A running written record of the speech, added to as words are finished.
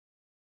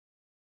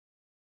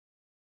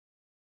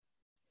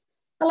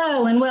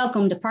Hello and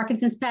welcome to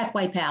Parkinson's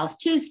Pathway Pals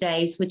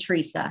Tuesdays with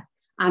Teresa.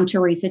 I'm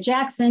Teresa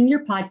Jackson,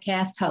 your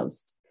podcast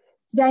host.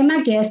 Today,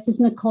 my guest is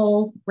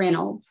Nicole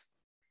Reynolds.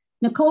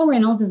 Nicole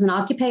Reynolds is an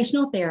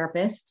occupational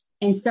therapist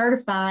and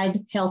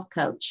certified health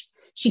coach.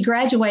 She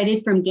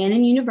graduated from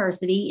Gannon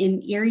University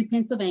in Erie,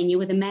 Pennsylvania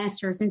with a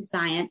master's in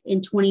science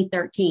in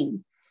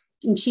 2013.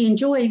 And she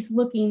enjoys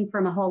looking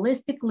from a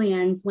holistic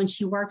lens when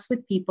she works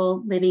with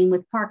people living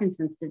with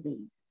Parkinson's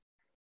disease.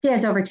 She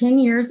has over 10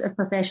 years of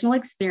professional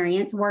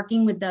experience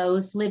working with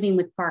those living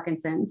with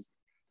Parkinson's.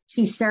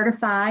 She's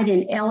certified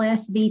in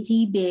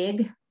LSVT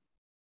Big,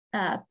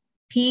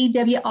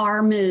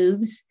 PWR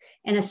Moves,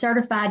 and a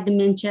certified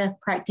dementia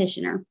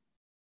practitioner.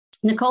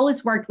 Nicole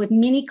has worked with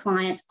many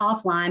clients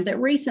offline,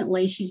 but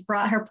recently she's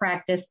brought her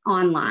practice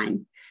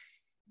online.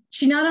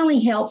 She not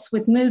only helps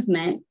with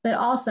movement, but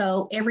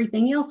also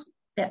everything else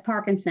that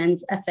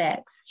Parkinson's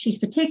affects. She's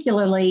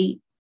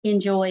particularly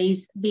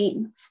enjoys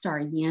being,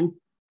 start again.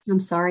 I'm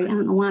sorry. I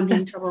don't know why I'm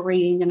having trouble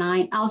reading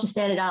tonight. I'll just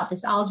edit out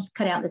this. I'll just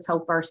cut out this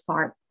whole first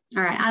part.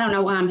 All right. I don't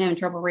know why I'm having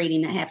trouble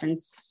reading. That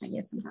happens, I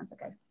guess, sometimes.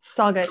 Okay. It's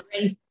all good.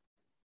 Ready?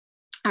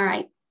 All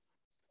right.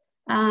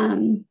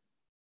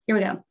 Here we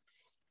go.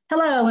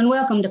 Hello and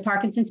welcome to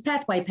Parkinson's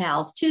Pathway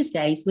Pals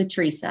Tuesdays with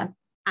Teresa.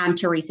 I'm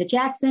Teresa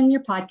Jackson,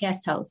 your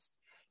podcast host.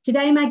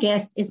 Today, my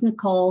guest is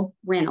Nicole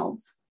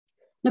Reynolds.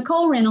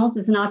 Nicole Reynolds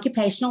is an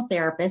occupational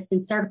therapist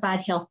and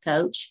certified health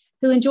coach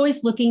who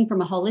enjoys looking from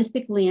a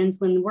holistic lens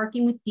when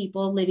working with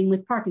people living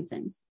with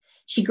Parkinson's.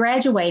 She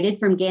graduated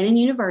from Gannon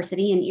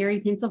University in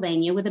Erie,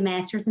 Pennsylvania with a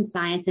master's in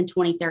science in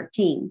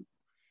 2013.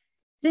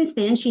 Since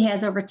then, she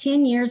has over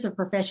 10 years of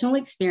professional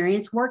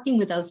experience working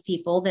with those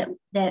people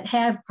that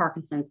have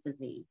Parkinson's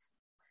disease.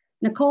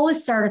 Nicole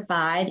is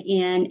certified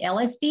in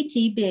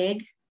LSVT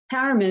Big,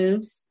 Power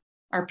Moves,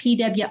 or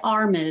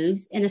PWR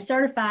Moves, and a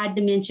certified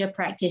dementia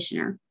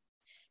practitioner.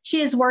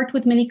 She has worked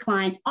with many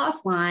clients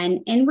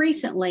offline and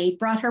recently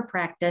brought her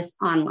practice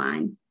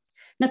online.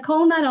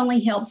 Nicole not only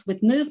helps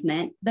with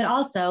movement, but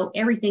also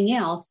everything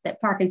else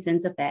that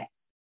Parkinson's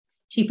affects.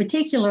 She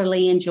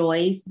particularly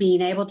enjoys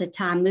being able to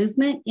tie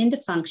movement into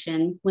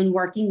function when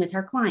working with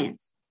her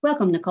clients.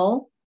 Welcome,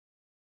 Nicole.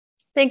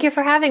 Thank you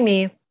for having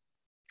me.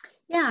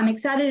 Yeah, I'm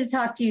excited to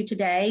talk to you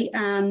today.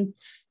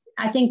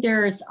 I think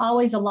there's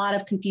always a lot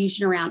of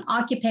confusion around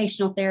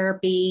occupational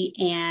therapy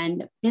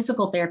and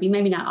physical therapy,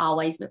 maybe not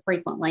always, but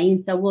frequently. And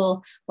so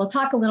we'll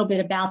talk a little bit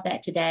about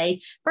that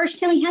today. First,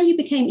 tell me how you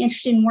became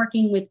interested in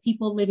working with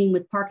people living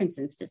with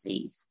Parkinson's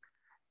disease.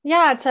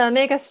 Yeah, to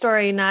make a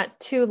story not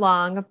too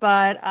long,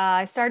 but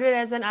I started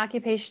as an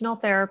occupational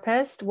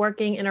therapist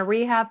working in a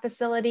rehab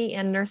facility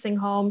and nursing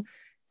home.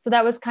 So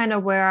that was kind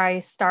of where I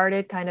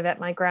started, kind of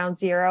at my ground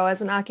zero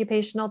as an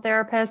occupational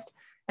therapist.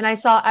 And I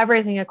saw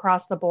everything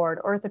across the board: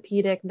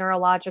 orthopedic,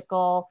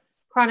 neurological,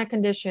 chronic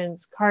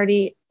conditions,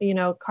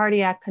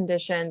 cardiac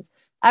conditions,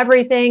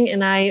 everything.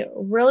 And I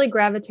really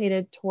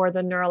gravitated toward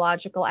the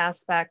neurological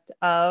aspect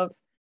of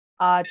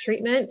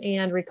treatment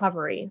and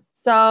recovery.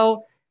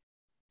 So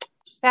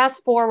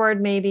fast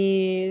forward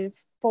maybe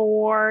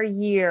 4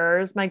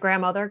 years, my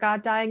grandmother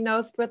got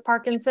diagnosed with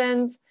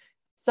Parkinson's.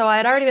 So I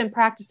had already been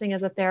practicing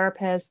as a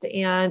therapist,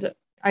 and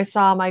I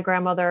saw my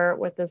grandmother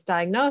with this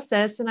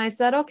diagnosis. And I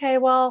said, okay,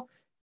 well,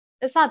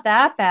 it's not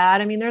that bad.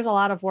 I mean, there's a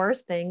lot of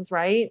worse things,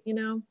 right?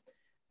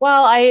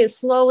 Well, I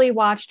slowly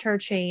watched her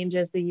change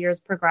as the years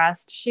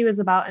progressed. She was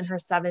about in her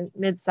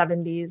mid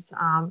 70s.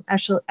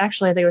 Actually,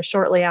 I think it was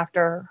shortly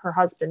after her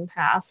husband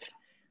passed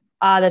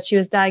that she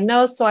was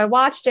diagnosed. So I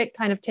watched it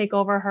kind of take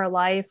over her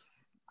life.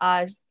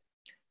 And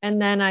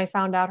then I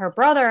found out her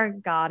brother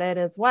got it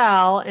as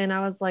well. And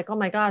I was like, oh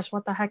my gosh,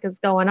 what the heck is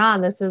going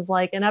on? This is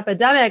like an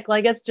epidemic.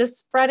 Like, it's just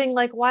spreading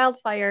like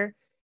wildfire.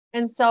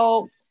 And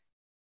so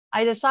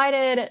I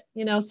decided,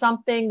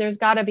 there's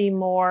got to be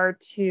more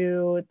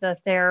to the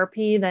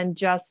therapy than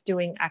just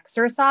doing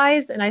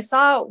exercise. And I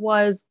saw it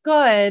was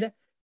good,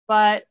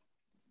 but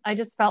I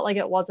just felt like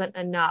it wasn't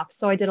enough.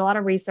 So I did a lot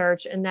of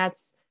research, and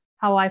that's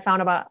how I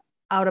found out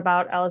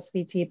about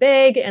LSVT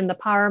Big and the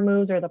Power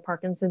Moves, or the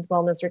Parkinson's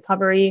Wellness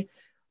Recovery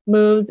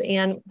Moves,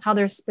 and how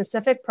there's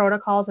specific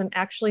protocols and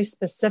actually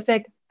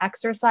specific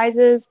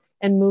exercises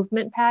and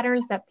movement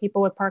patterns that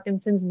people with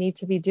Parkinson's need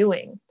to be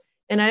doing.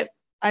 And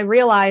I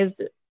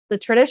realized the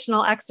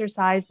traditional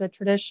exercise, the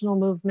traditional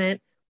movement,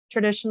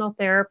 traditional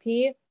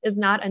therapy is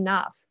not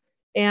enough.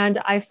 And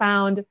I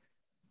found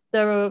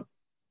the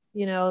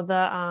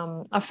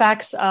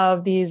effects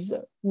of these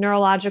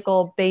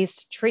neurological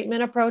based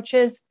treatment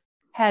approaches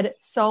had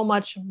so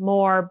much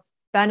more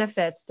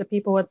benefits to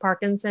people with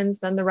Parkinson's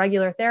than the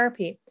regular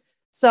therapy.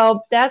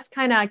 So that's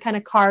I kind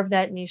of carved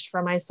that niche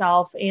for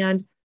myself.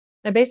 And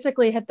I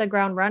basically hit the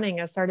ground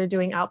running. I started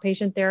doing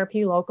outpatient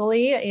therapy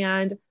locally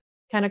and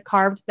kind of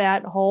carved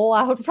that hole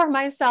out for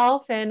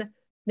myself and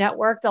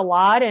networked a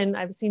lot. And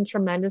I've seen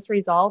tremendous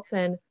results.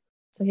 And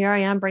so here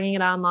I am bringing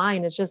it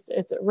online. It's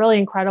really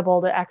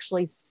incredible to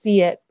actually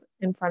see it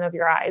in front of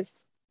your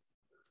eyes.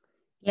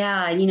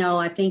 Yeah,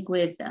 I think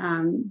with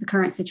the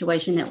current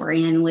situation that we're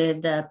in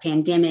with the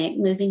pandemic,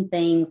 moving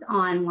things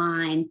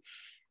online,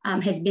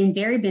 has been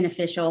very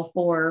beneficial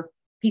for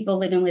people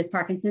living with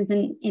Parkinson's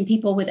and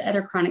people with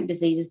other chronic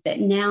diseases that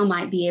now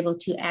might be able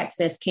to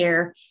access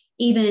care,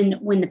 even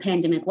when the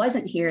pandemic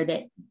wasn't here,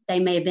 that they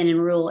may have been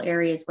in rural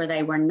areas where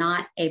they were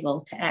not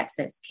able to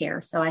access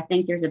care. So I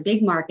think there's a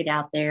big market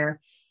out there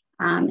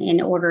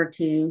in order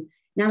to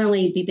not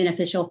only be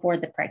beneficial for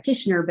the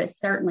practitioner, but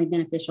certainly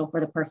beneficial for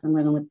the person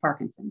living with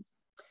Parkinson's.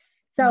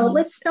 So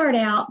let's start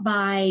out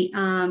by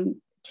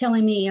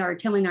telling me or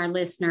telling our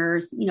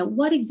listeners,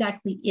 what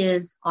exactly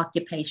is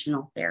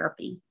occupational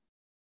therapy?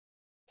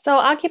 So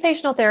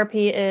occupational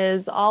therapy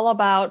is all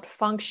about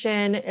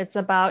function. It's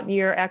about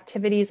your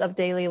activities of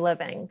daily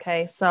living.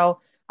 Okay.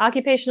 So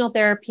occupational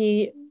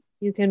therapy,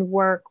 you can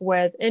work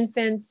with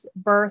infants,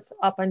 birth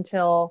up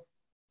until,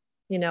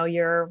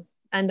 your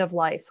end of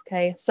life.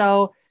 Okay.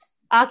 So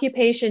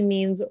occupation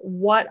means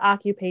what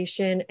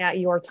occupation at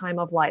your time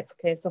of life.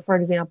 Okay. So for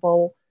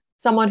example,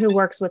 someone who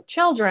works with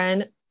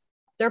children,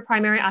 their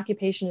primary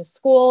occupation is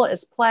school,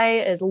 is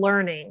play, is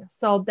learning.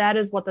 So that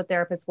is what the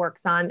therapist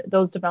works on,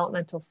 those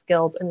developmental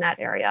skills in that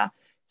area.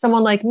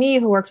 Someone like me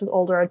who works with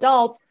older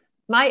adults,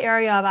 my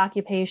area of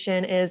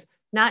occupation is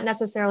not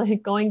necessarily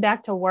going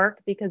back to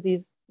work because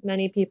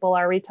many people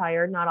are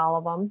retired, not all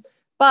of them,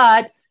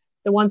 but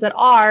the ones that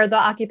are, the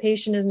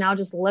occupation is now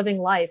just living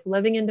life,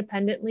 living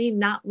independently,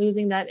 not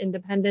losing that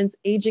independence,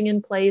 aging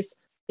in place,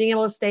 being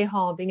able to stay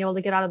home, being able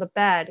to get out of the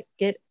bed,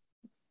 get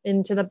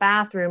into the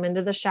bathroom,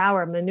 into the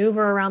shower,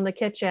 maneuver around the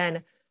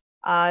kitchen,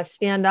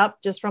 stand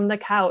up just from the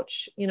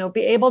couch,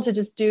 be able to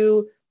just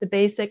do the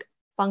basic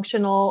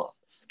functional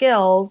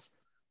skills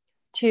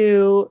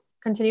to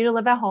continue to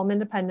live at home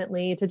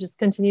independently, to just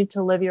continue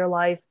to live your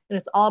life. And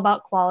it's all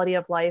about quality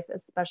of life,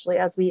 especially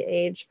as we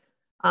age.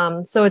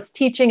 So it's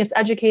teaching, it's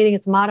educating,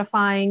 it's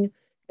modifying,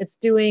 it's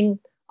doing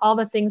all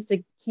the things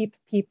to keep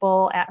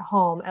people at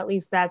home. At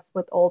least that's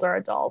with older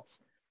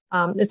adults.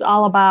 It's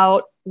all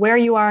about where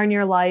you are in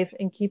your life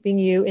and keeping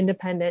you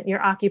independent.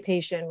 Your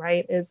occupation,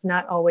 right, is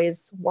not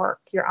always work.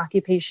 Your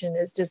occupation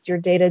is just your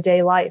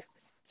day-to-day life.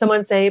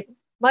 Someone say,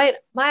 my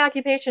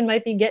occupation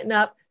might be getting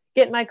up,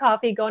 getting my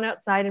coffee, going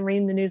outside and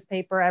reading the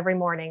newspaper every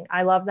morning.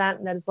 I love that.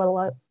 And that is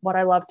what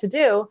I love to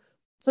do.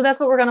 So that's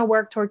what we're going to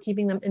work toward,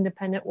 keeping them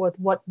independent with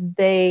what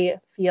they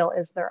feel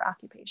is their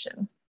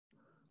occupation.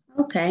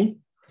 Okay.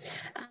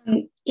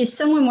 If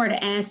someone were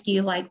to ask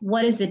you,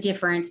 what is the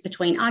difference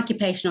between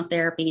occupational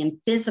therapy and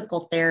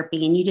physical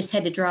therapy, and you just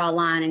had to draw a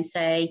line and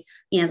say,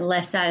 the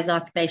left side is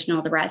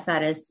occupational, the right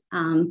side is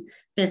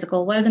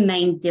physical, what are the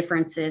main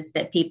differences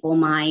that people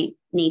might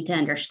need to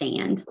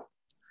understand?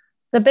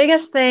 The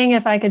biggest thing,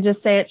 if I could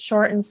just say it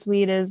short and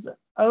sweet, is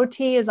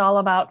OT is all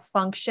about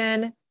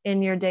function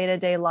in your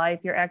day-to-day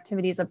life, your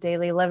activities of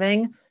daily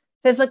living.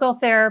 Physical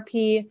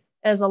therapy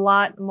is a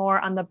lot more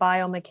on the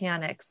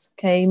biomechanics,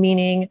 okay,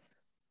 meaning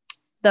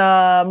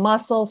the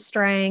muscle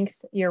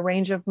strength, your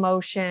range of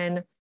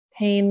motion,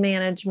 pain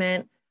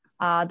management,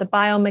 the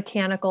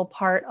biomechanical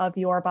part of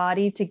your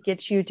body to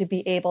get you to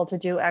be able to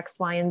do X,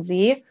 Y, and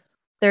Z.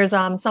 There's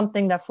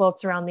something that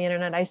floats around the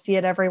internet. I see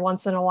it every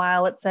once in a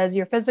while. It says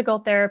your physical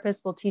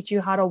therapist will teach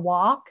you how to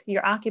walk.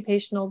 Your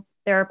occupational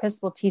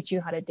therapist will teach you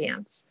how to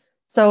dance.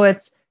 So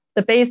it's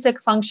the basic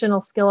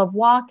functional skill of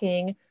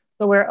walking,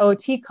 but where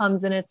OT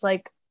comes in, it's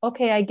like,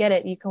 okay, I get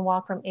it. You can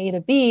walk from A to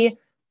B,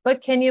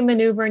 but can you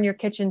maneuver in your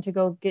kitchen to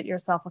go get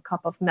yourself a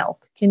cup of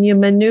milk? Can you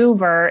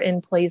maneuver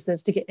in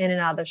places to get in and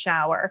out of the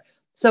shower?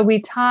 So we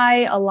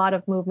tie a lot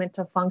of movement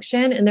to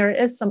function, and there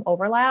is some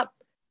overlap,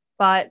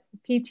 but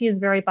PT is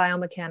very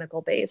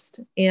biomechanical based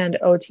and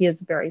OT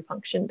is very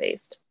function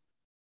based.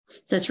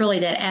 So it's really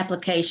that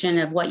application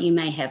of what you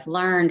may have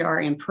learned or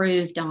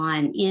improved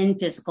on in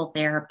physical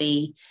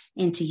therapy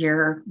into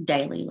your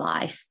daily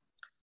life.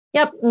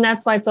 Yep. And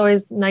that's why it's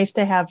always nice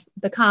to have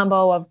the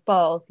combo of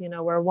both,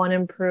 where one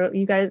improve,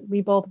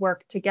 we both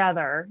work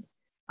together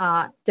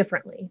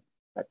differently,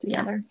 but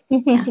together.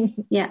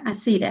 Yeah, I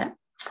see that.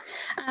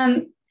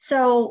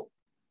 So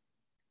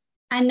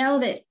I know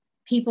that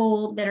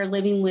people that are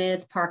living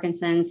with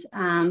Parkinson's,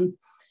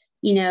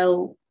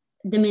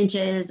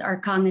 dementias or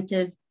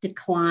cognitive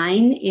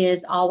decline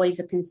is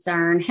always a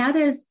concern. How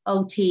does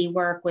OT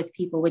work with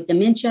people with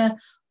dementia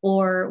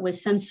or with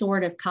some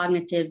sort of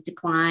cognitive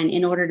decline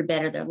in order to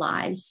better their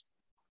lives?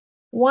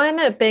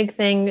 One big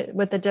thing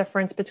with the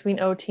difference between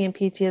OT and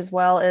PT as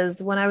well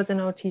is when I was in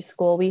OT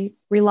school, we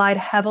relied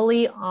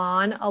heavily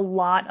on a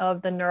lot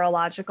of the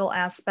neurological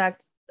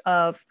aspect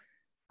of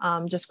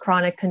just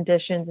chronic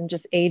conditions and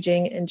just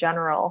aging in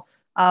general.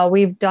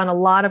 We've done a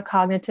lot of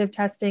cognitive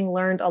testing,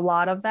 learned a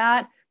lot of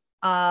that,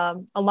 a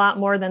lot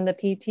more than the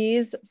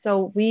PTs.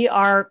 So we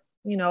are,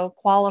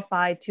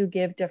 qualified to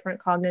give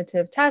different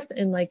cognitive tests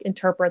and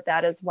interpret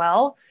that as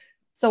well.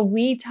 So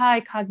we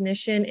tie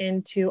cognition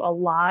into a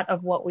lot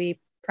of what we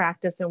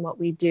practice and what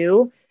we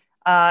do.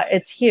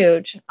 It's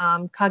huge.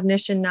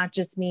 Cognition, not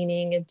just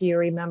meaning, do you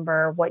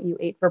remember what you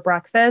ate for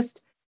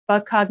breakfast,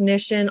 but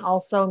cognition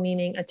also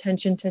meaning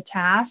attention to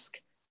task,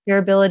 your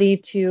ability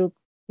to,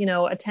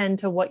 attend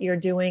to what you're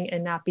doing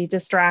and not be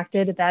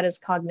distracted. That is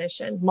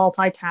cognition,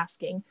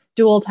 multitasking,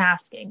 dual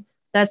tasking.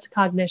 That's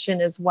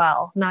cognition as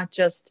well, not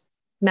just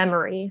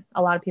memory.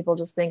 A lot of people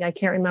just think, I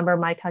can't remember,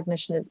 my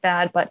cognition is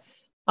bad, but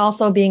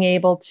also being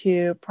able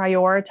to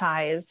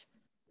prioritize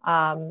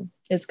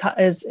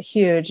is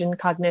huge in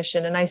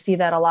cognition. And I see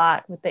that a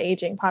lot with the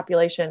aging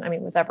population. I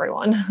mean, with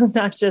everyone,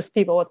 not just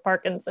people with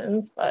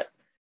Parkinson's, but.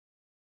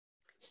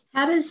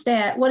 What does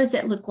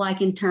that look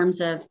like in terms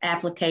of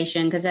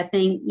application? Because I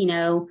think,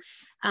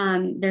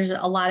 there's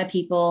a lot of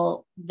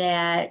people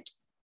that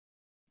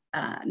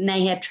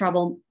may have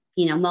trouble,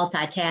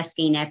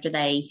 multitasking after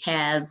they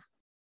have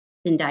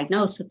been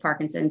diagnosed with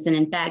Parkinson's. And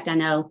in fact, I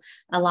know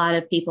a lot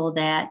of people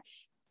that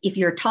if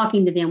you're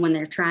talking to them when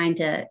they're trying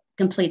to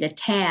complete a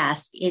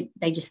task,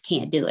 they just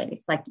can't do it.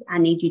 It's like, I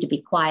need you to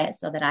be quiet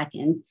so that I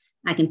can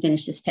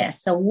finish this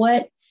task. So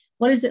what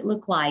does it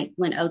look like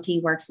when OT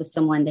works with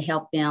someone to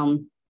help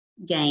them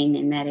gain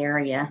in that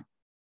area?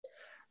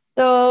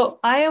 So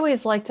I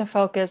always like to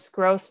focus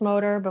gross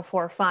motor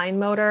before fine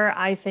motor.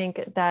 I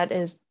think that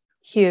is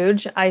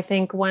huge. I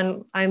think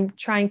when I'm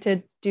trying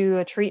to do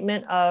a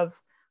treatment of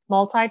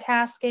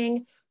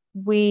multitasking,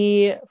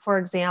 we, for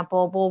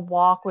example, will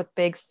walk with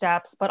big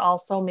steps, but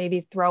also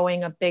maybe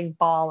throwing a big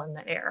ball in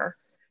the air.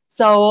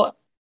 So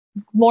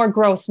more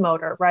gross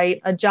motor, right?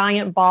 A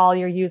giant ball,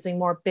 you're using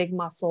more big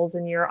muscles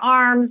in your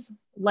arms,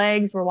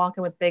 legs, we're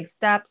walking with big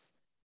steps.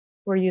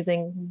 We're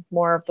using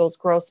more of those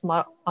gross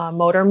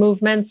motor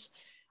movements.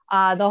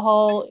 The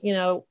whole,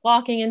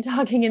 walking and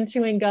talking and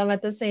chewing gum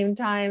at the same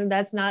time,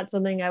 that's not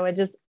something I would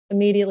just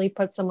immediately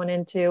put someone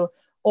into,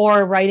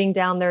 or writing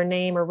down their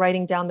name or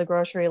writing down the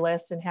grocery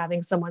list and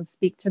having someone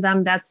speak to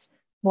them. That's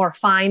more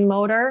fine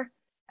motor.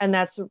 And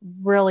that's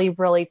really,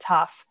 really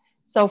tough.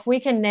 So if we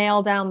can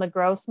nail down the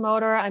gross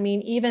motor, I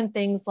mean, even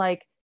things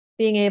like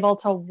being able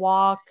to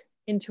walk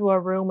into a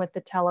room with the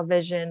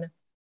television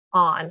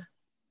on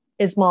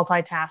is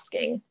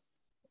multitasking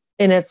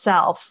in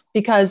itself,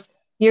 because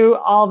you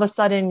all of a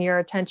sudden your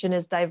attention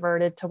is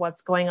diverted to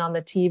what's going on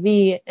the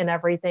TV, and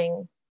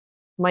everything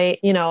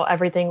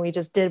everything we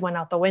just did went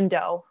out the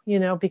window,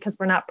 because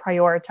we're not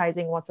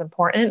prioritizing what's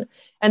important.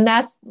 And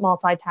that's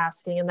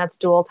multitasking, and that's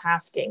dual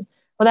tasking.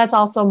 But that's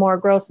also more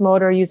gross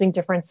motor, using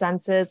different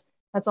senses.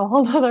 That's a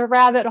whole other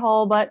rabbit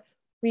hole, but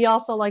we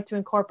also like to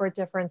incorporate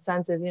different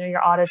senses.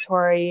 Your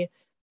auditory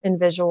and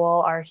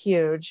visual are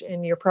huge,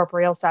 and your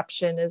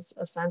proprioception is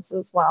a sense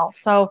as well.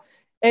 So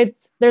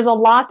there's a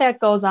lot that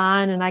goes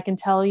on, and I can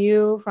tell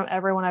you from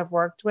everyone I've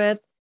worked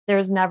with,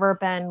 there's never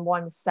been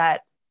one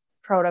set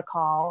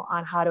protocol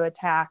on how to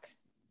attack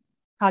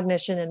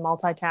cognition and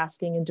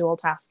multitasking and dual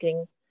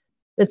tasking.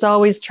 It's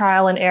always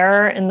trial and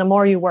error, and the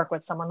more you work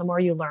with someone, the more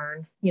you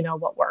learn,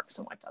 what works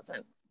and what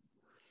doesn't.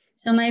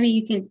 So maybe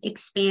you can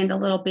expand a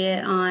little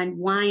bit on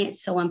why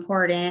it's so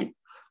important,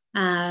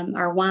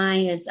 or why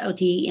is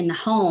OT in the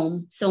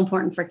home so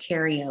important for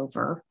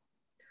carryover?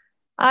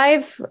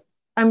 I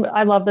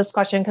love this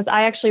question because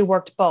I actually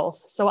worked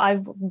both. So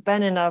I've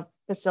been in a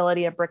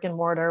facility, a brick and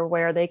mortar,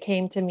 where they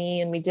came to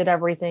me and we did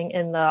everything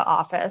in the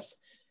office.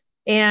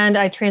 And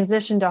I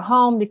transitioned to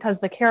home because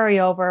the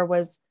carryover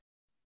was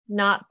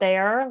not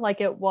there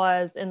like it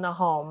was in the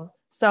home.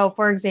 So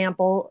for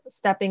example,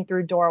 stepping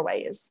through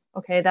doorways.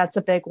 Okay, that's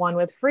a big one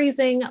with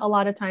freezing. A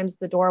lot of times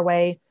the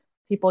doorway,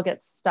 people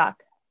get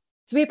stuck.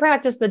 So we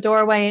practice the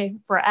doorway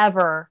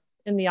forever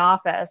in the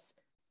office,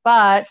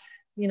 but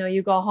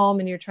you go home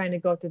and you're trying to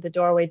go through the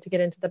doorway to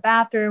get into the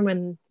bathroom,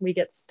 and we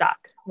get stuck,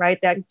 right?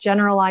 That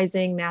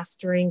generalizing,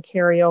 mastering,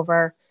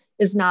 carryover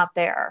is not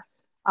there.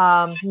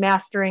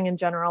 Mastering and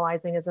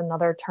generalizing is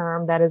another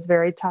term that is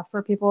very tough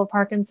for people with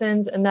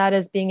Parkinson's, and that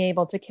is being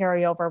able to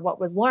carry over what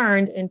was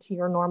learned into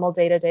your normal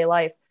day-to-day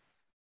life.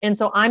 And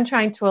so I'm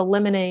trying to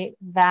eliminate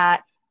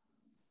that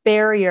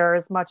barrier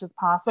as much as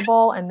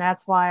possible. And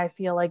that's why I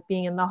feel like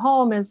being in the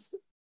home is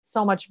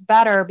so much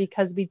better,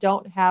 because we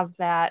don't have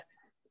that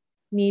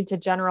need to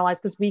generalize,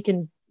 because we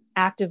can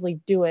actively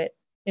do it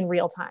in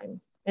real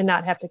time and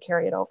not have to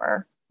carry it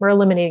over. We're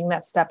eliminating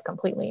that step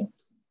completely.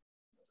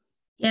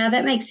 Yeah,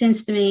 that makes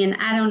sense to me. And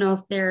I don't know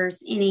if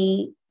there's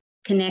any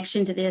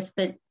connection to this,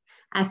 but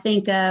I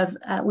think of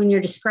when you're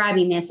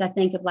describing this, I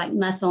think of like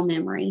muscle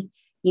memory,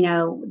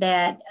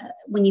 that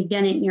when you've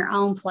done it in your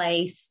own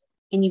place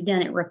and you've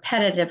done it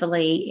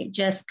repetitively, it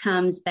just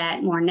comes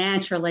back more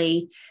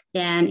naturally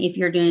than if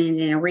you're doing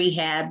it in a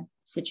rehab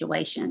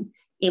situation.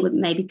 It would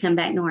maybe come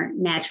back more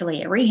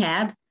naturally at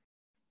rehab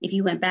if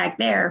you went back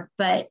there,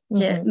 but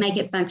to make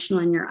it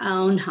functional in your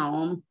own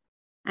home,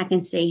 I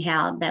can see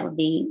how that would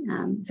be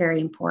very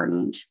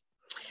important.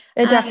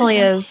 It definitely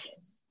is.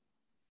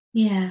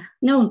 Yeah.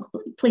 No,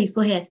 please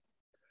go ahead.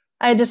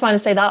 I just want to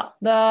say that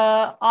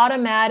the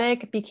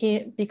automatic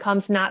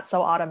becomes not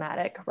so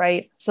automatic,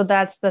 right? So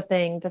that's the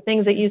thing. The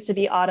things that used to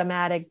be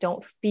automatic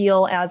don't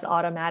feel as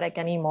automatic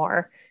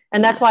anymore.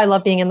 And that's why I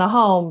love being in the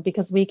home,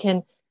 because we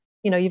can,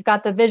 you've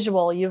got the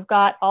visual, you've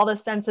got all the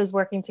senses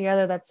working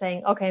together that's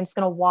saying, okay, I'm just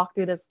going to walk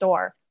through this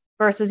door,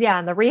 versus, yeah,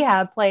 in the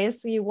rehab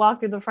place, you walk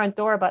through the front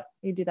door, but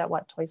you do that,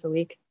 what, twice a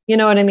week? You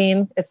know what I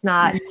mean? It's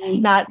not,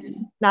 Right.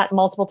 not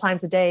multiple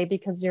times a day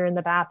because you're in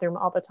the bathroom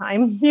all the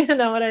time. You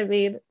know what I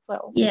mean?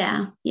 So,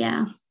 Yeah,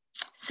 yeah.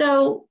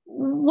 So,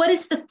 what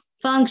is the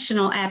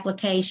functional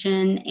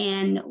application?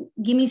 And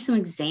give me some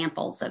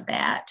examples of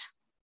that.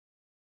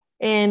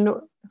 in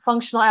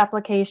functional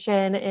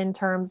application, in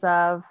terms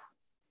of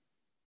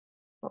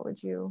what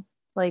would you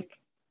like?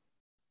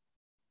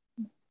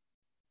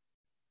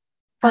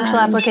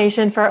 Functional Um,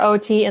 application for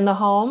OT in the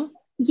home?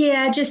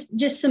 yeah,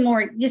 just some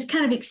more, just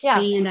kind of Yeah,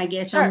 expand, I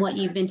guess, on sure. what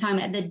you've been talking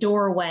about, the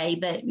doorway,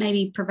 but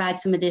maybe provide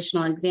some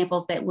additional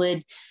examples that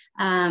would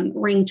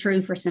ring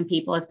true for some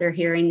people if they're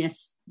hearing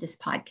this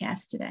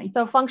podcast today.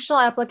 So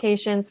functional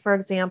applications, for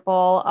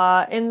example,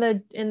 in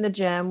the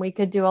gym, we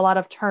could do a lot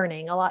of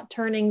turning.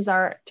 Turning is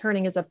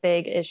a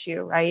big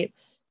issue, right?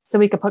 So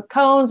we could put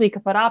cones, we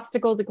could put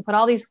obstacles, we could put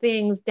all these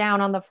things down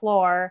on the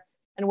floor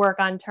and work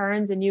on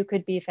turns, and you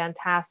could be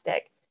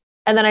fantastic.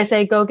 And then I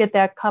say, go get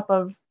that cup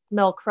of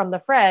milk from the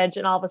fridge,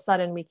 and all of a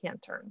sudden we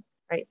can't turn,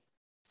 right?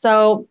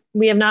 So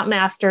we have not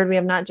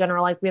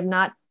generalized, we have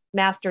not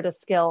mastered a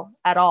skill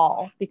at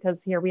all,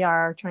 because here we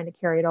are trying to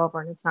carry it over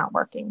and it's not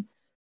working.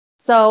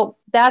 So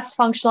that's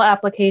functional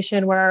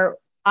application, where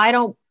I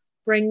don't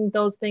bring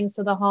those things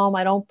to the home.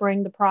 I don't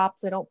bring the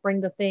props. I don't bring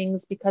the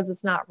things because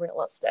it's not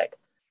realistic.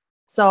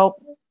 So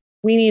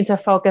we need to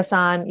focus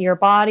on your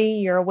body,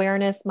 your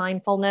awareness,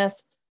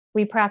 mindfulness.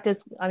 We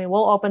practice, I mean,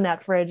 we'll open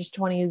that fridge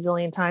 20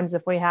 zillion times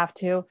if we have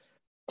to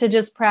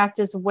just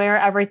practice where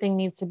everything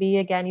needs to be.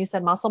 Again, you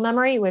said muscle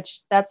memory, which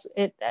that's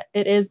it.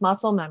 It is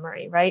muscle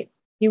memory, right?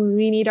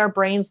 We need our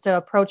brains to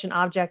approach an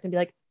object and be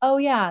like, oh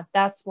yeah,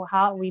 that's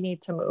how we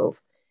need to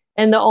move.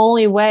 And the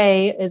only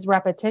way is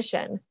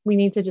repetition. We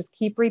need to just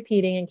keep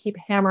repeating and keep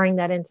hammering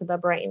that into the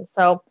brain.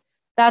 So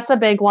that's a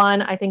big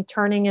one. I think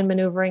turning and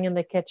maneuvering in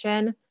the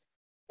kitchen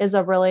is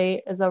a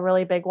really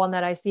big one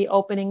that I see.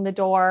 Opening the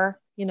door,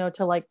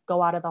 to like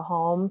go out of the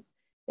home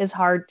is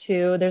hard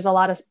too. There's a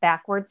lot of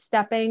backward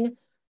stepping.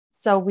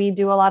 So we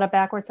do a lot of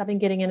backward stepping,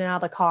 getting in and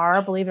out of the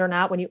car. Believe it or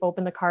not, when you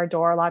open the car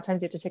door, a lot of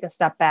times you have to take a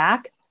step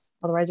back.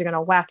 Otherwise, you're going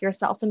to whack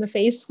yourself in the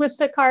face with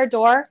the car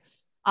door,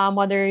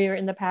 whether you're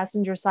in the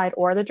passenger side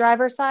or the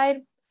driver's side.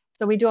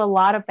 So we do a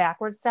lot of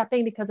backward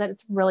stepping because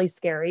it's really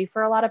scary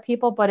for a lot of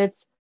people, but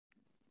it's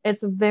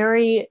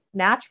very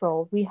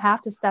natural. We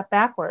have to step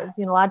backwards.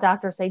 A lot of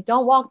doctors say,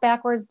 don't walk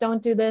backwards,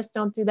 don't do this,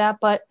 don't do that.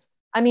 But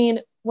I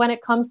mean, when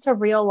it comes to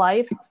real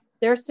life,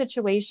 there's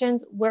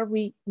situations where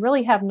we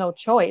really have no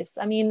choice.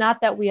 I mean,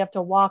 not that we have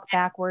to walk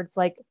backwards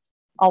like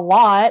a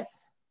lot,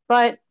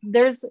 but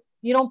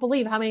you don't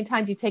believe how many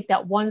times you take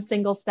that one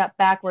single step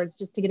backwards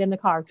just to get in the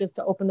car, just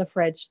to open the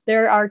fridge.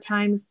 There are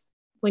times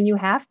when you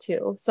have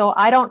to. So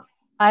I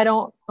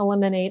don't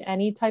eliminate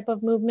any type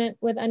of movement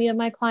with any of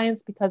my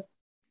clients because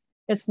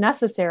it's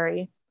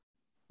necessary.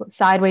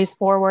 Sideways,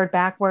 forward,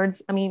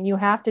 backwards. I mean, you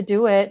have to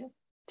do it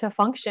to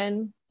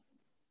function.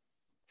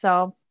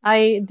 So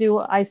we do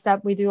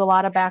a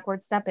lot of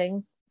backward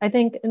stepping, I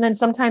think. And then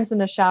sometimes in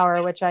the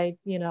shower, which I,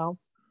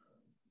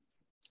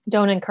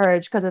 don't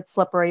encourage because it's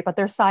slippery, but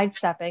they're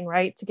sidestepping,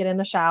 right? To get in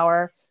the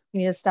shower, you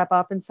need to step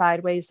up and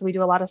sideways. So we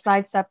do a lot of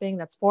sidestepping.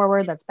 That's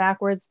forward, that's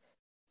backwards.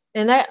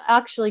 And that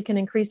actually can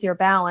increase your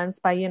balance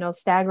by,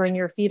 staggering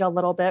your feet a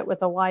little bit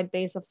with a wide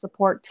base of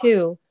support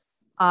too.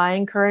 I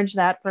encourage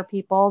that for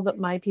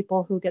my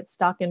people who get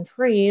stuck and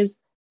freeze.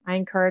 I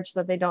encourage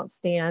that they don't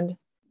stand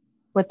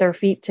with their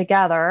feet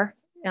together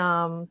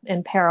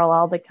in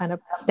parallel. They kind of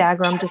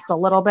stagger them just a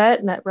little bit,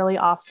 and that really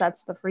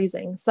offsets the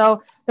freezing.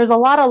 So there's a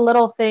lot of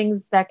little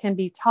things that can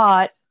be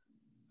taught.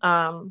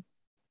 And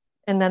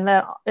then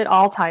it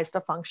all ties to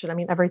function. I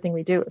mean, everything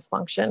we do is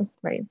function,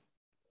 right?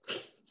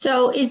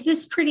 So is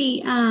this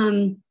pretty,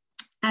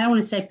 I don't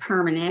want to say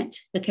permanent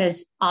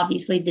because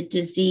obviously the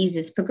disease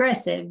is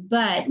progressive,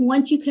 but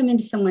once you come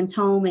into someone's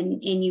home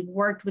and you've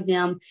worked with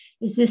them,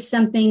 is this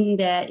something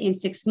that in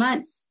 6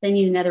 months they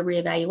need another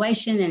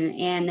reevaluation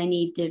and they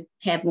need to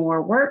have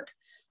more work?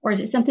 Or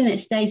is it something that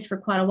stays for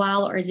quite a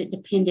while, or is it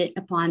dependent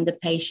upon the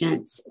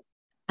patient's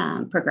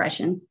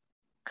progression?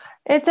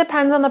 It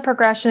depends on the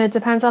progression. It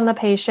depends on the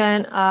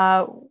patient.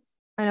 I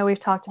know we've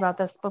talked about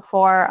this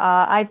before.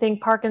 I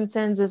think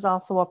Parkinson's is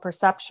also a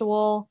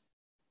perceptual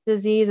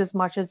disease as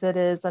much as it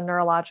is a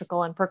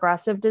neurological and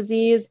progressive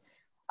disease.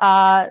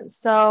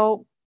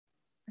 So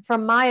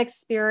from my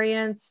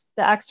experience,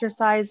 the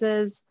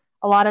exercises,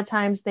 a lot of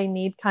times they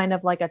need kind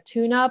of like a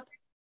tune-up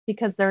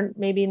because they're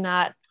maybe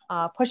not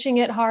pushing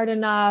it hard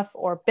enough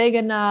or big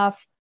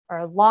enough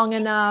or long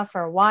enough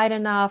or wide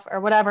enough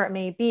or whatever it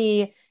may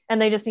be. And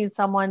they just need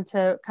someone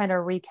to kind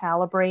of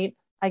recalibrate,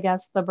 I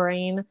guess, the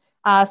brain.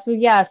 So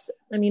yes,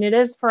 I mean, it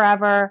is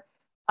forever.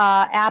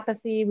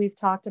 Apathy, we've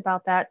talked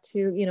about that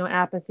too.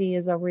 Apathy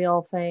is a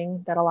real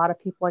thing that a lot of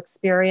people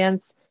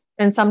experience.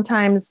 And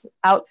sometimes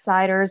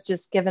outsiders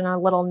just given a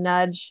little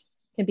nudge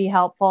can be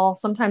helpful.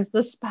 Sometimes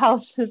the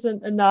spouse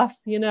isn't enough,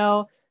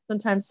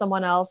 sometimes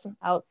someone else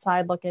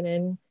outside looking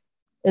in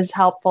is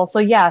helpful. So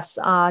yes,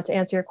 to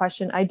answer your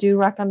question, I do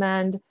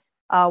recommend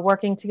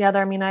working together.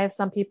 I mean, I have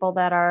some people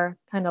that are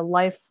kind of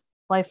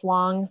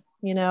lifelong,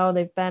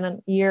 they've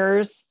been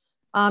years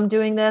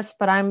doing this,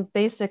 but I'm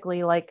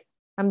basically like,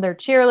 I'm their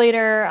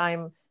cheerleader,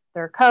 I'm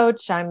their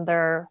coach, I'm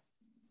their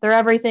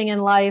everything in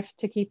life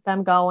to keep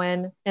them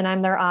going. And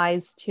I'm their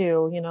eyes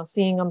too,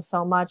 seeing them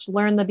so much,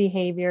 learn the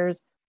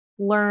behaviors,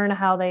 learn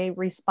how they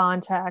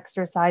respond to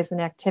exercise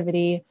and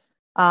activity.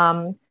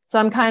 So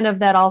I'm kind of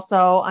that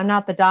also. I'm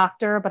not the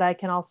doctor, but I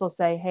can also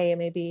say, hey,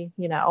 maybe,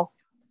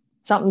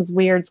 something's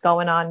weird's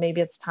going on.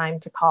 Maybe it's time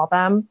to call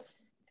them,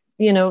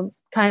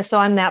 kind of. So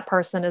I'm that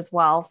person as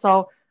well.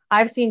 So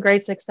I've seen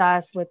great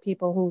success with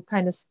people who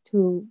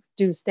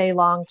do stay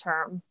long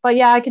term. But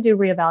yeah, I could do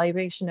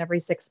reevaluation every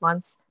 6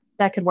 months.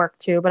 That could work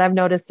too. But I've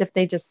noticed if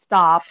they just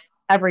stop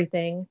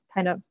everything,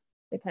 they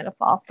kind of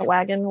fall off the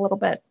wagon a little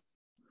bit.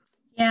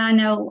 Yeah, I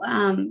know.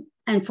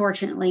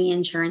 Unfortunately,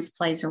 insurance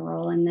plays a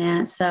role in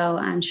that. So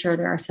I'm sure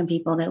there are some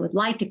people that would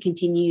like to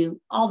continue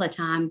all the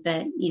time,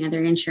 but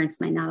their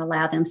insurance may not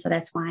allow them. So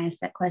that's why I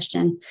asked that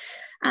question.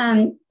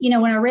 When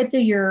I read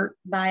through your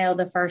bio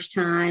the first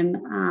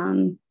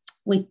time,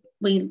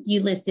 you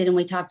listed and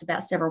we talked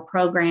about several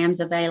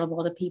programs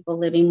available to people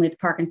living with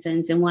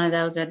Parkinson's, and one of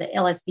those are the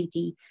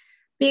LSVT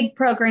Big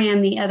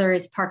program. The other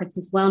is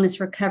Parkinson's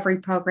Wellness Recovery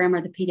Program, or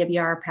the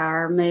PWR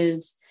Power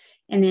Moves.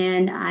 And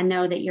then I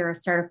know that you're a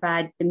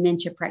certified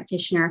dementia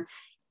practitioner.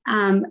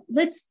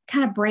 Let's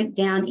kind of break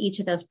down each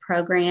of those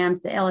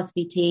programs, the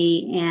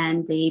LSVT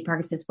and the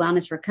Parkinson's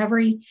Wellness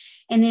Recovery.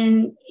 And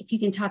then if you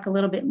can talk a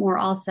little bit more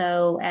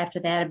also after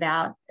that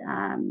about,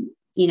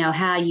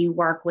 how you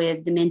work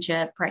with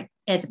dementia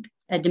as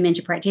a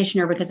dementia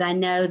practitioner, because I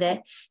know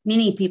that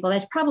many people,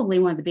 that's probably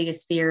one of the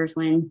biggest fears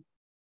when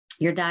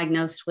you're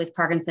diagnosed with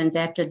Parkinson's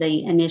after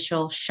the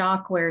initial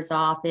shock wears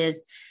off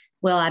is,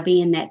 will I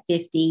be in that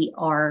 50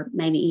 or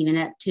maybe even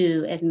up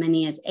to as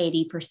many as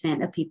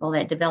 80% of people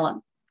that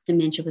develop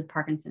dementia with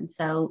Parkinson's?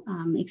 So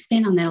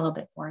expand on that a little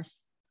bit for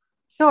us.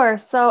 Sure.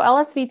 So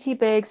LSVT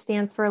Big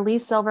stands for Lee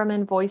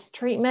Silverman Voice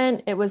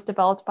Treatment. It was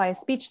developed by a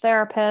speech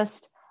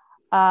therapist.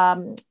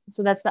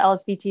 So that's the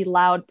LSVT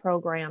Loud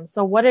program.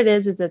 So what it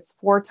is it's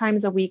 4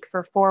 times a week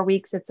for 4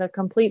 weeks. It's a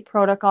complete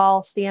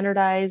protocol,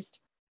 standardized.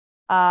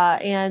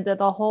 And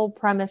the whole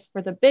premise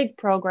for the Big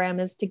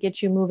program is to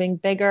get you moving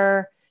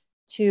bigger,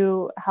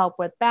 to help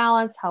with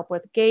balance, help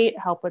with gait,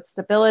 help with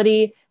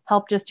stability,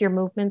 help just your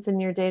movements in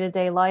your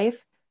day-to-day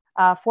life.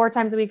 4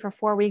 times a week for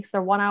 4 weeks.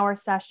 They're 1-hour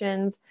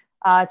sessions.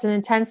 It's an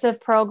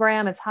intensive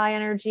program. It's high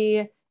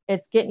energy.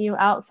 It's getting you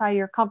outside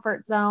your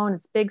comfort zone.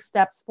 It's big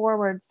steps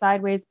forward,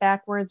 sideways,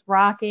 backwards,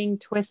 rocking,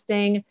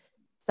 twisting.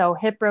 So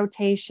hip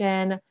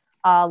rotation,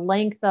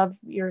 length of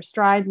your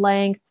stride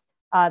length,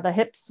 the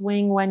hip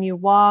swing when you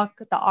walk,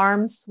 the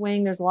arm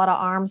swing. There's a lot of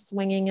arm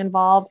swinging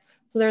involved.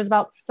 So there's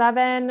about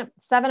seven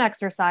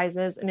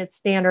exercises, and it's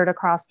standard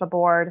across the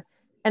board.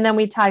 And then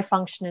we tie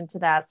function into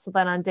that. So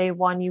then on day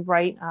 1, you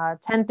write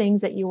 10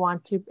 things that you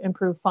want to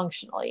improve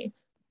functionally.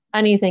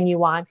 Anything you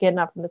want, getting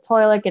up from the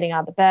toilet, getting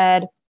out of the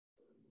bed,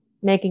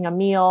 making a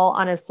meal.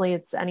 Honestly,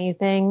 it's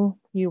anything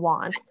you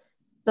want.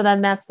 So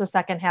then that's the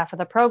second half of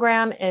the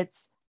program.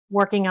 It's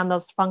working on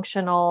those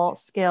functional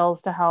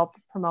skills to help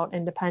promote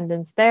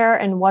independence there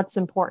and what's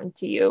important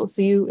to you.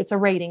 So it's a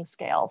rating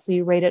scale. So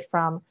you rate it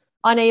from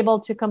unable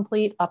to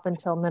complete up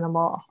to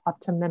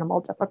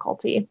minimal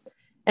difficulty.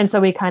 And so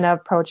we kind of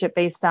approach it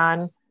based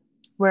on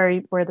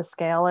where the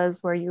scale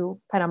is, where you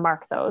kind of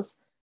mark those.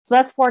 So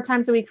that's 4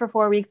 times a week for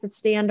 4 weeks. It's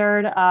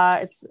standard.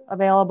 It's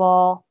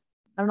available.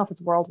 I don't know if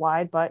it's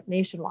worldwide, but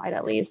nationwide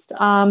at least.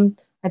 I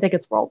think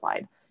it's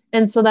worldwide.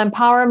 And so then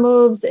Power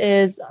Moves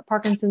is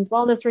Parkinson's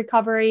Wellness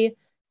Recovery.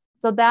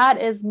 So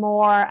that is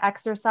more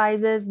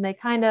exercises, and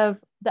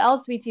the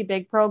LSVT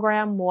Big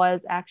program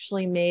was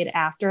actually made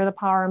after the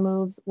Power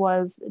Moves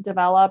was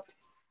developed,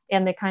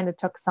 and they kind of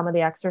took some of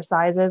the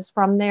exercises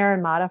from there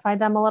and modified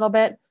them a little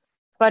bit.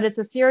 But it's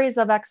a series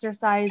of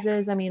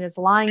exercises. I mean, it's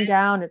lying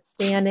down, it's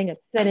standing,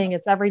 it's sitting,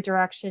 it's every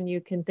direction you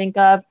can think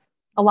of.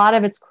 A lot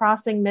of it's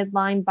crossing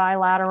midline,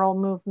 bilateral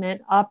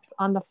movement, up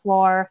on the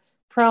floor,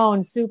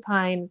 prone,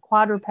 supine,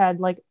 quadruped,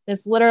 like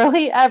it's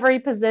literally every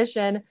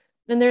position.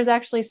 And there's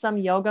actually some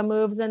yoga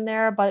moves in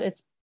there, but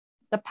it's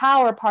the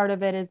power part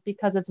of it is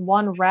because it's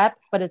 1 rep,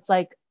 but it's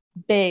like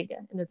big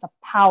and it's a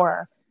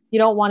power. You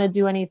don't want to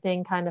do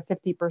anything kind of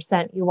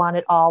 50%. You want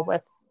it all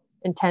with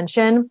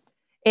intention.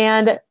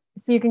 And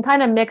so you can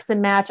kind of mix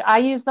and match. I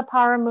use the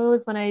Power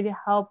Moves when I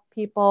help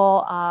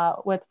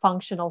people with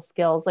functional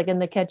skills, like in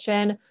the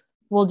kitchen.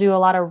 We'll do a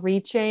lot of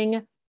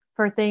reaching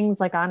for things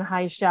like on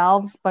high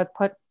shelves, but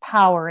put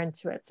power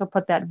into it. So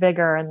put that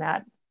vigor and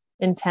that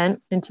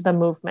intent into the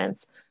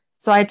movements.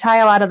 So I tie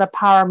a lot of the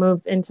power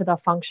moves into the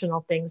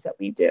functional things that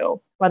we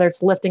do, whether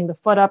it's lifting the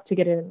foot up to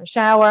get it in the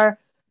shower,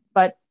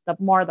 but the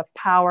more the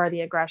power,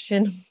 the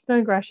aggression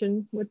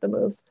with the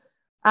moves.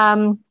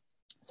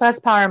 So that's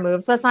Power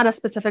Moves. So that's not a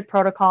specific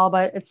protocol,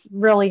 but it's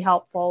really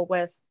helpful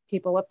with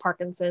people with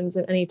Parkinson's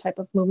and any type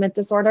of movement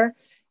disorder.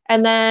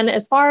 And then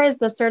as far as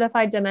the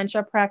certified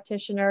dementia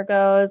practitioner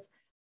goes,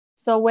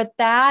 so with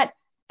that,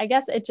 I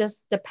guess it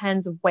just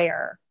depends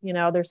where,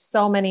 there's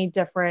so many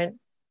different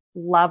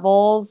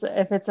levels.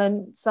 If it's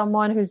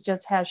someone who's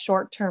just has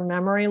short-term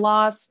memory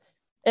loss,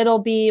 it'll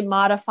be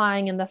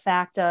modifying in the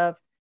fact of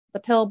the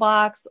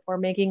pillbox or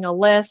making a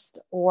list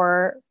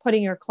or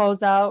putting your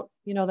clothes out,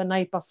 the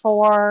night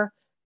before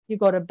you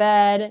go to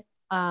bed,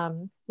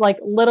 like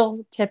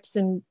little tips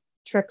and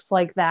tricks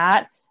like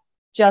that,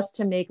 just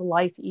to make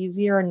life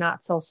easier and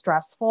not so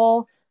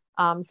stressful.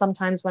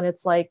 Sometimes when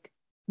it's like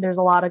there's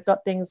a lot of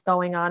things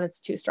going on, it's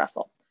too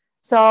stressful.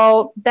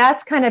 So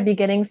that's kind of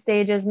beginning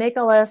stages. Make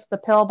a list, the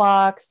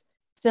pillbox,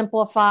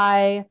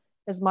 simplify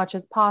as much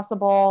as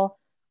possible.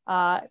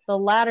 The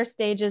latter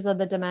stages of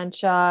the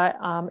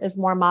dementia is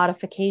more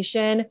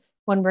modification,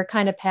 when we're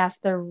kind of past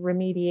the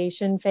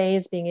remediation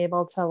phase, being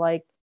able to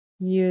like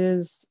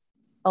use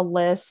a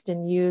list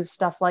and use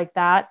stuff like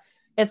that.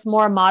 It's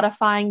more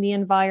modifying the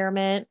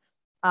environment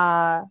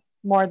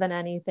more than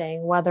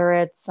anything, whether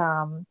it's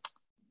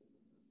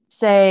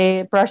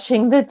say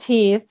brushing the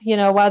teeth,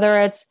 whether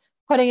it's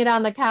putting it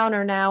on the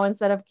counter now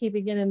instead of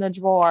keeping it in the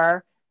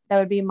drawer, that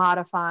would be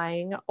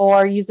modifying,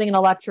 or using an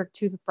electric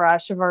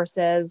toothbrush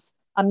versus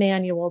a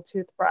manual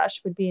toothbrush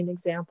would be an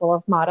example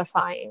of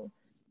modifying.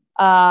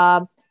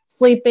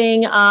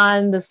 Sleeping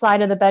on the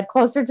side of the bed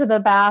closer to the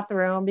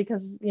bathroom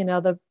because,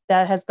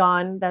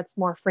 that's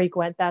more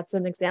frequent. That's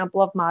an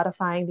example of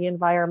modifying the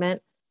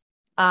environment.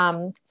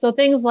 So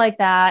things like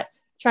that,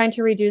 trying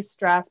to reduce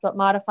stress, but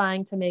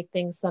modifying to make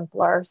things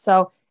simpler.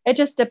 So it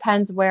just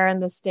depends where in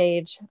the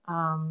stage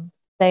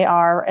they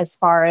are as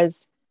far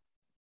as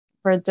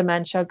where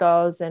dementia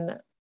goes and,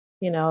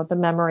 the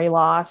memory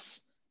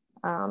loss.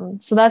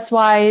 So that's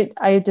why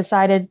I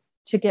decided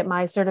to get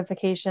my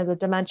certification as a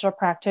dementia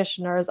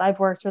practitioner. As I've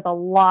worked with a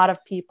lot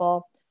of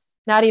people,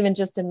 not even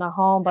just in the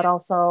home, but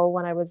also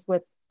when I was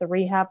with the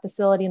rehab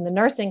facility and the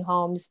nursing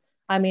homes.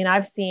 I mean,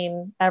 I've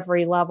seen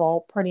every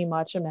level pretty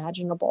much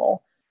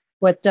imaginable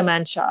with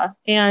dementia.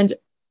 And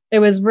it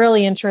was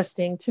really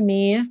interesting to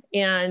me.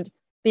 And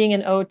being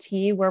an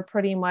OT, we're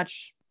pretty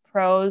much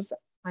pros.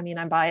 I mean,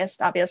 I'm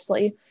biased,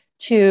 obviously,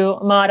 to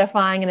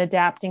modifying and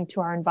adapting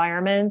to our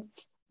environments.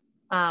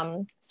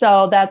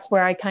 So that's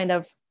where I kind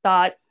of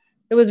thought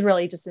it was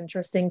really just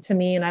interesting to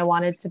me, and I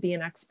wanted to be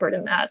an expert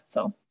in that.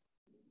 So.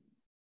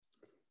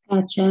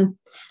 Gotcha.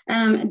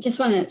 I just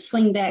want to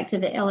swing back to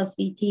the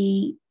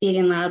LSVT Big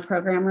and Loud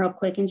program real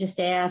quick and just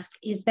ask,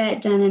 is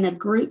that done in a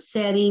group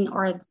setting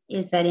or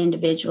is that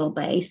individual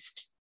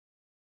based?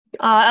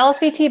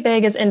 LSVT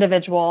Big is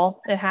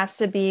individual. It has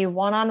to be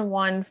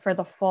one-on-one for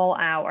the full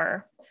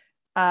hour.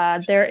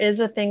 There is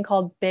a thing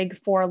called Big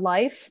for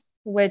Life,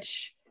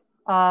 which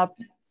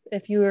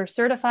if you are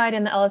certified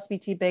in the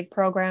LSVT Big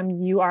program,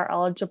 you are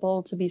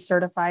eligible to be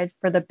certified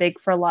for the Big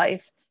for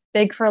Life.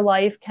 Big for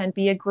Life can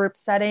be a group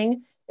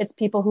setting. It's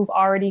people who've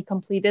already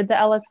completed the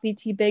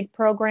LSVT Big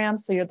program,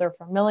 so they're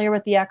familiar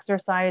with the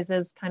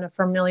exercises, kind of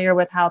familiar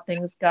with how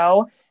things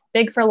go.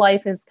 Big for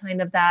Life is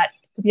kind of that.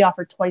 It could be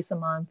offered twice a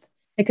month.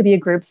 It could be a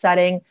group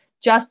setting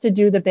just to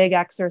do the big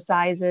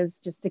exercises,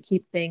 just to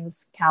keep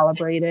things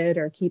calibrated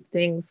or keep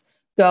things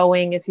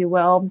going, if you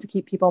will, to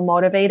keep people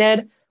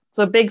motivated.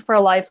 So Big for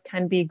Life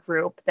can be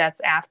group. That's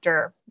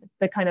after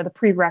the kind of the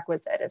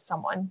prerequisite if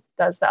someone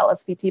does the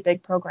LSVT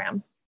Big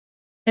program.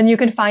 And you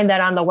can find that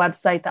on the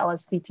website, the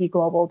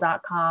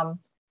lsvtglobal.com,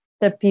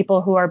 the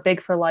people who are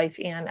Big for Life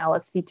and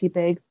LSVT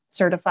Big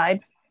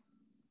certified.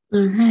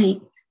 All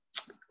right.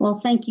 Well,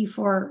 thank you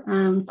for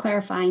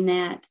clarifying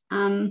that.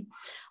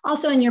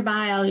 Also in your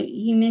bio,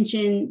 you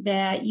mentioned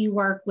that you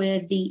work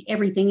with the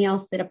everything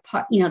else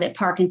that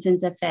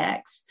Parkinson's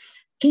affects.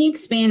 Can you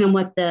expand on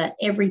what the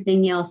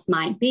everything else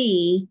might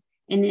be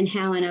and then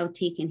how an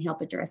OT can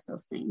help address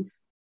those things?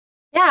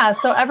 Yeah,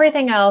 so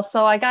everything else.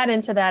 So I got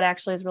into that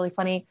actually is really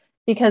funny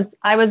because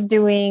I was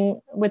doing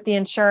with the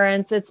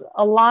insurance,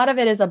 a lot of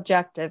it is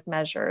objective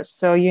measures.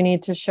 So you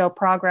need to show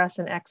progress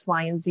in X,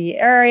 Y, and Z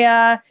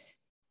area,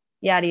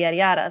 yada, yada,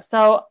 yada.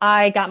 So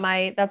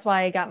that's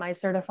why I got my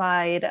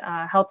certified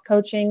health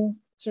coaching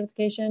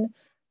certification,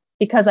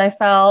 because I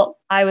felt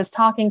I was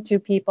talking to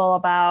people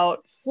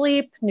about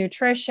sleep,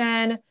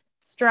 nutrition,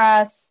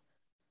 stress,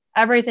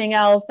 everything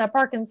else that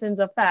Parkinson's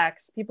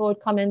affects. People would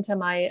come into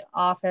my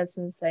office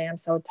and say, I'm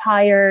so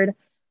tired.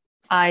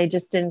 I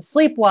just didn't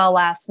sleep well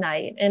last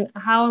night. And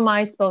how am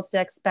I supposed to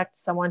expect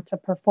someone to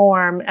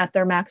perform at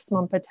their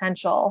maximum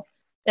potential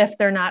if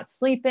they're not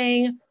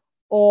sleeping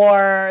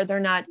or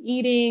they're not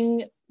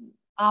eating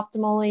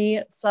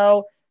optimally?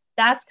 So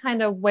that's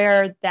kind of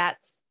where that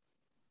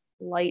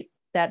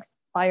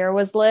fire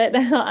was lit.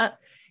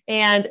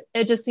 And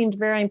it just seemed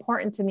very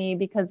important to me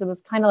because it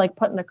was kind of like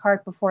putting the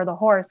cart before the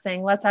horse,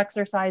 saying, let's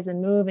exercise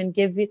and move and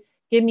give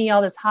me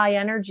all this high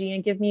energy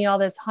and give me all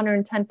this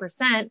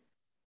 110%.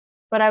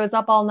 But I was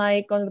up all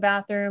night going to the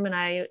bathroom and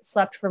I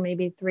slept for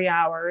maybe 3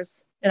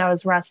 hours and I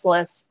was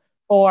restless,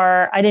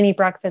 or I didn't eat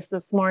breakfast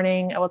this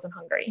morning. I wasn't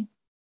hungry,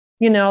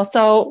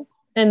 so,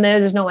 and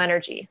there's no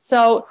energy.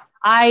 So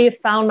I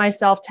found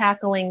myself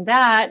tackling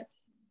that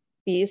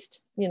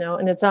beast, in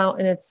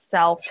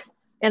itself.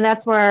 And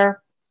that's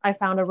where I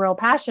found a real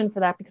passion for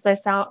that because I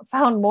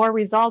found more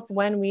results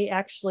when we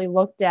actually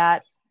looked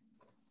at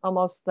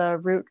almost the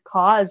root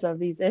cause of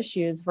these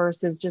issues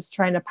versus just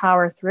trying to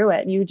power through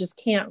it. You just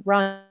can't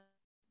run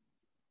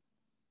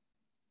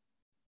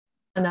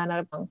on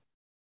a.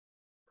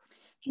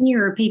 Can you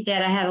repeat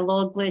that? I had a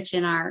little glitch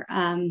in our,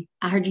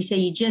 I heard you say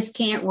you just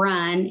can't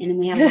run, and then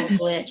we had a little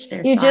glitch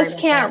there. You Sorry just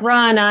about can't that.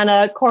 run on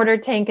a quarter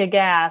tank of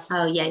gas.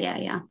 Oh,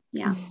 yeah.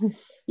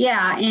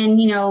 Yeah.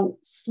 And,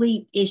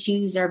 sleep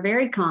issues are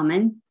very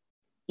common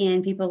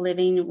in people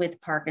living with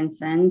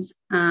Parkinson's.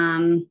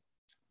 And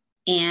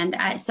when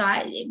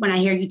I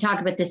hear you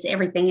talk about this,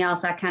 everything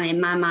else, I kind of, in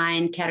my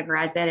mind,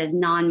 categorize that as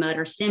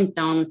non-motor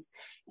symptoms,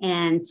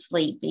 and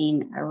sleep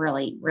being a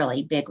really,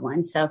 really big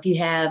one. So if you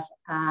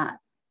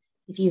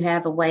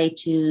have a way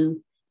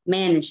to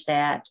manage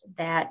that,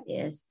 that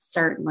is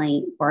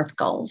certainly worth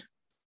gold.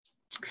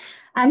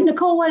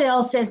 Nicole, what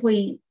else, as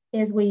we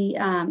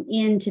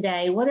end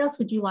today, what else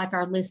would you like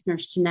our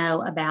listeners to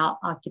know about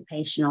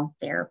occupational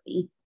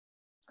therapy?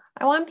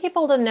 I want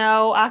people to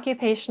know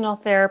occupational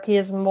therapy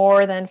is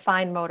more than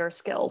fine motor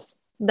skills.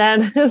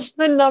 That is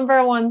the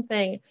number one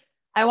thing.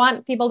 I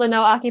want people to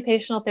know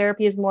occupational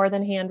therapy is more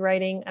than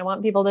handwriting. I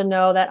want people to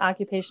know that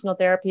occupational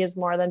therapy is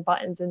more than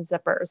buttons and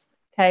zippers.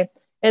 Okay.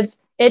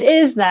 It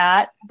is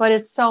that, but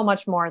it's so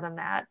much more than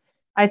that.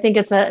 I think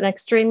it's an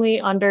extremely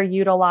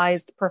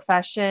underutilized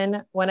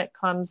profession when it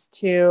comes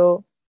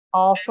to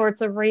all sorts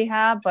of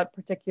rehab, but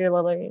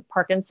particularly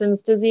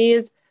Parkinson's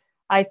disease.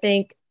 I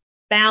think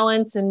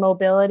balance and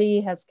mobility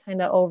has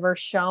kind of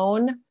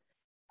overshown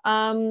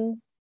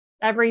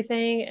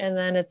everything. And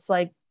then it's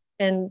like,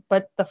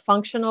 but the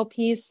functional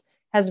piece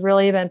has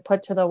really been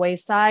put to the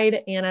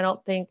wayside. And I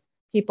don't think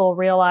people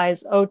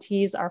realize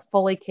OTs are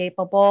fully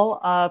capable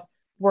of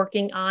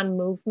working on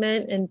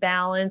movement and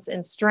balance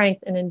and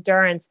strength and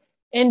endurance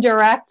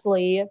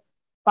indirectly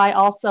by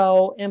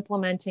also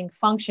implementing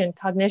function,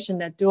 cognition,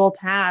 that dual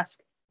task,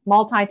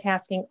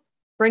 multitasking,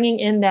 bringing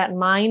in that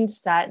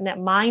mindset and that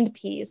mind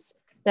piece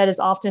that is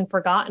often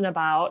forgotten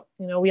about.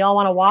 We all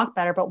want to walk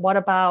better, but what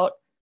about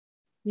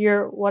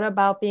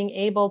being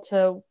able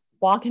to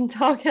walk and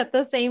talk at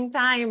the same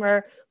time,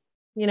 or,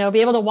 be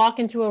able to walk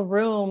into a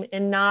room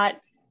and not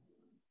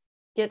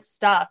get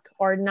stuck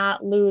or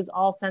not lose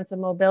all sense of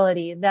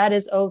mobility? That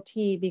is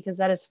OT, because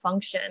that is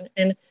function.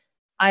 And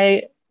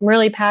I'm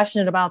really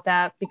passionate about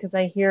that because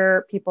I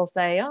hear people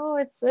say, oh,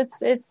 it's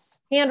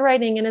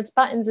handwriting and it's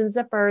buttons and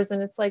zippers.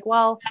 And it's like,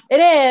 well, it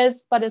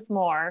is, but it's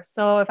more.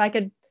 So if I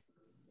could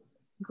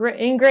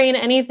ingrain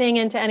anything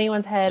into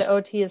anyone's head,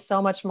 OT is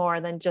so much more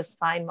than just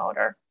fine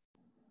motor.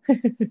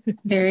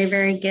 Very,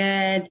 very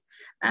good.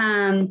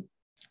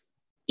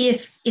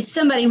 If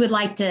somebody would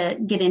like to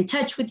get in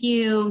touch with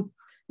you,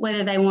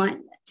 whether they want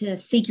to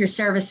seek your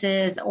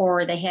services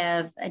or they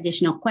have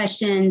additional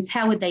questions,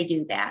 how would they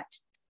do that?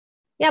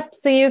 Yep.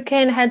 So you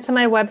can head to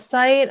my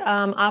website,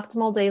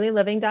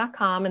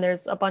 optimaldailyliving.com, and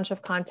there's a bunch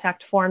of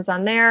contact forms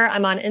on there.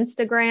 I'm on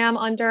Instagram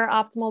under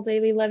Optimal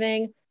Daily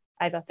Living.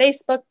 I have a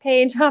Facebook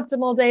page,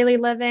 Optimal Daily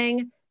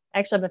Living. I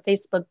actually have a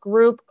Facebook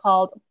group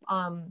called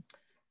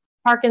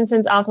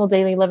Parkinson's Optimal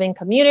Daily Living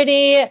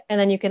Community. And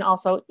then you can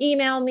also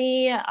email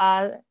me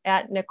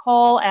at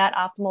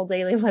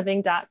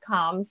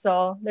nicole@optimaldailyliving.com.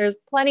 So there's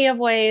plenty of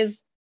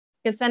ways.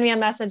 You can send me a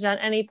message on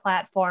any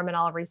platform and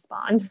I'll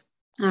respond.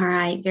 All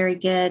right. Very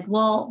good.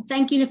 Well,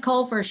 thank you,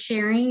 Nicole, for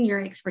sharing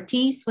your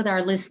expertise with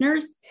our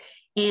listeners.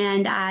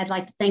 And I'd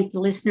like to thank the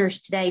listeners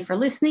today for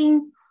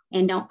listening.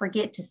 And don't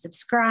forget to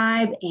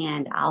subscribe,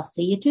 and I'll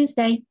see you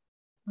Tuesday.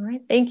 All right.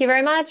 Thank you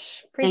very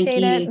much.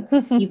 Appreciate it.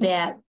 You bet.